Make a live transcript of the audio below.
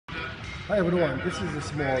Hi everyone, this is a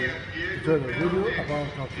small tutorial video about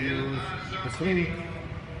how to use the strength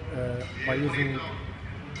by using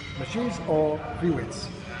machines or free weights.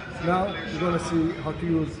 Now you're going to see how to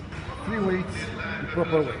use free weights the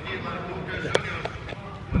proper way. Okay.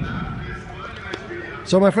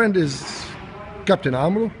 So my friend is Captain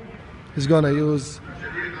Amro. He's going to use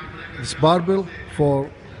this barbell for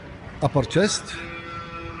upper chest.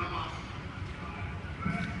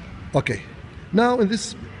 Okay. Now in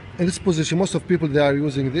this position, most of people, they are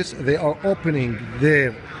using this, they are opening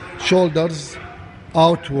their shoulders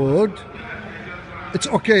outward. It's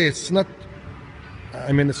okay, it's not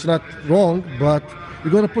wrong, but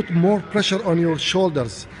you're going to put more pressure on your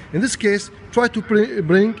shoulders. In this case, try to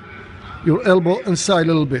bring your elbow inside a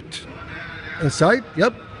little bit. Inside,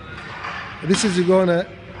 yep. This is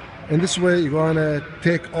in this way you're gonna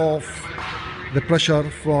take off the pressure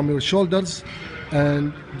from your shoulders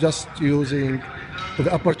and just using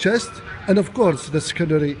the upper chest, and of course the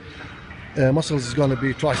secondary muscles is going to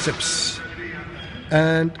be triceps.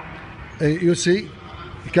 And you see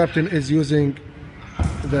the captain is using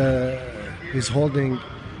he's holding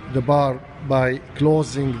the bar by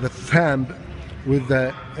closing the thumb with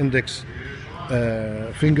the index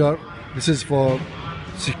finger. This is for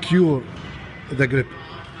secure the grip,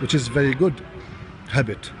 which is very good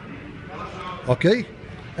habit. Okay,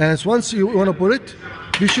 and once you want to put it,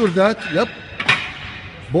 be sure that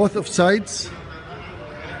both of sides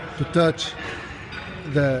to touch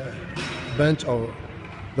the bench or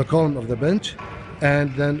the column of the bench,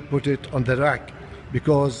 and then put it on the rack,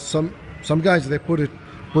 because some guys, they put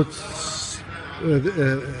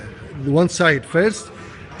one side first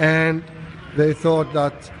and they thought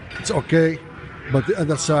that it's okay, but the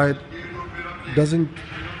other side doesn't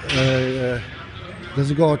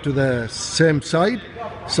go to the same side,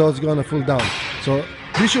 so it's gonna fall down. So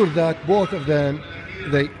be sure that both of them,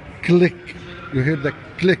 they click. You hear the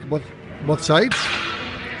click both sides,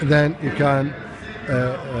 then you can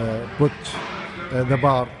put the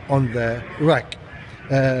bar on the rack.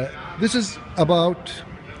 This is about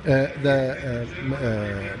the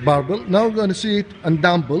barbell. Now we're going to see it on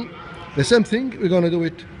dumbbell. The same thing, we're going to do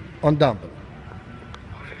it on dumbbell.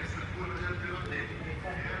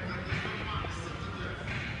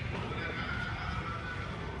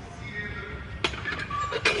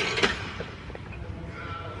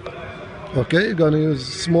 Okay, you're going to use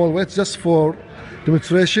small weights just for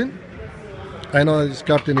demonstration. I know this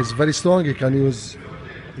captain is very strong, he can use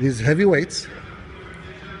these heavy weights.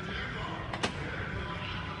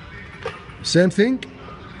 Same thing,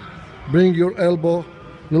 bring your elbow a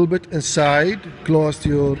little bit inside, close to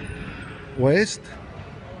your waist.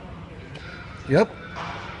 Yep,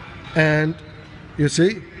 and you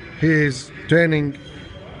see he is turning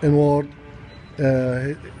inward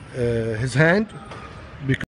his hand, because